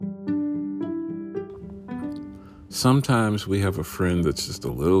Sometimes we have a friend that's just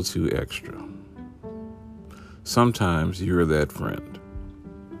a little too extra. Sometimes you're that friend.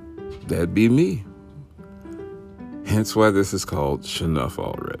 That'd be me. Hence why this is called Shnuff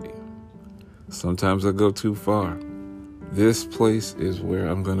already. Sometimes I go too far. This place is where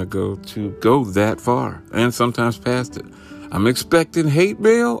I'm going to go that far. And sometimes past it. I'm expecting hate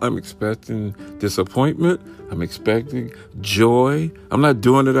mail. I'm expecting disappointment. I'm expecting joy. I'm not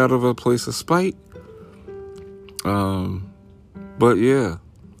doing it out of a place of spite. But yeah,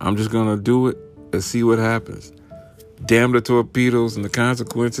 I'm just going to do it and see what happens. Damn the torpedoes and the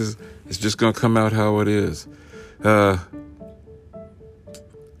consequences. It's just going to come out how it is. Enough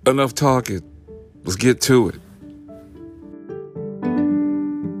talking. Let's get to it.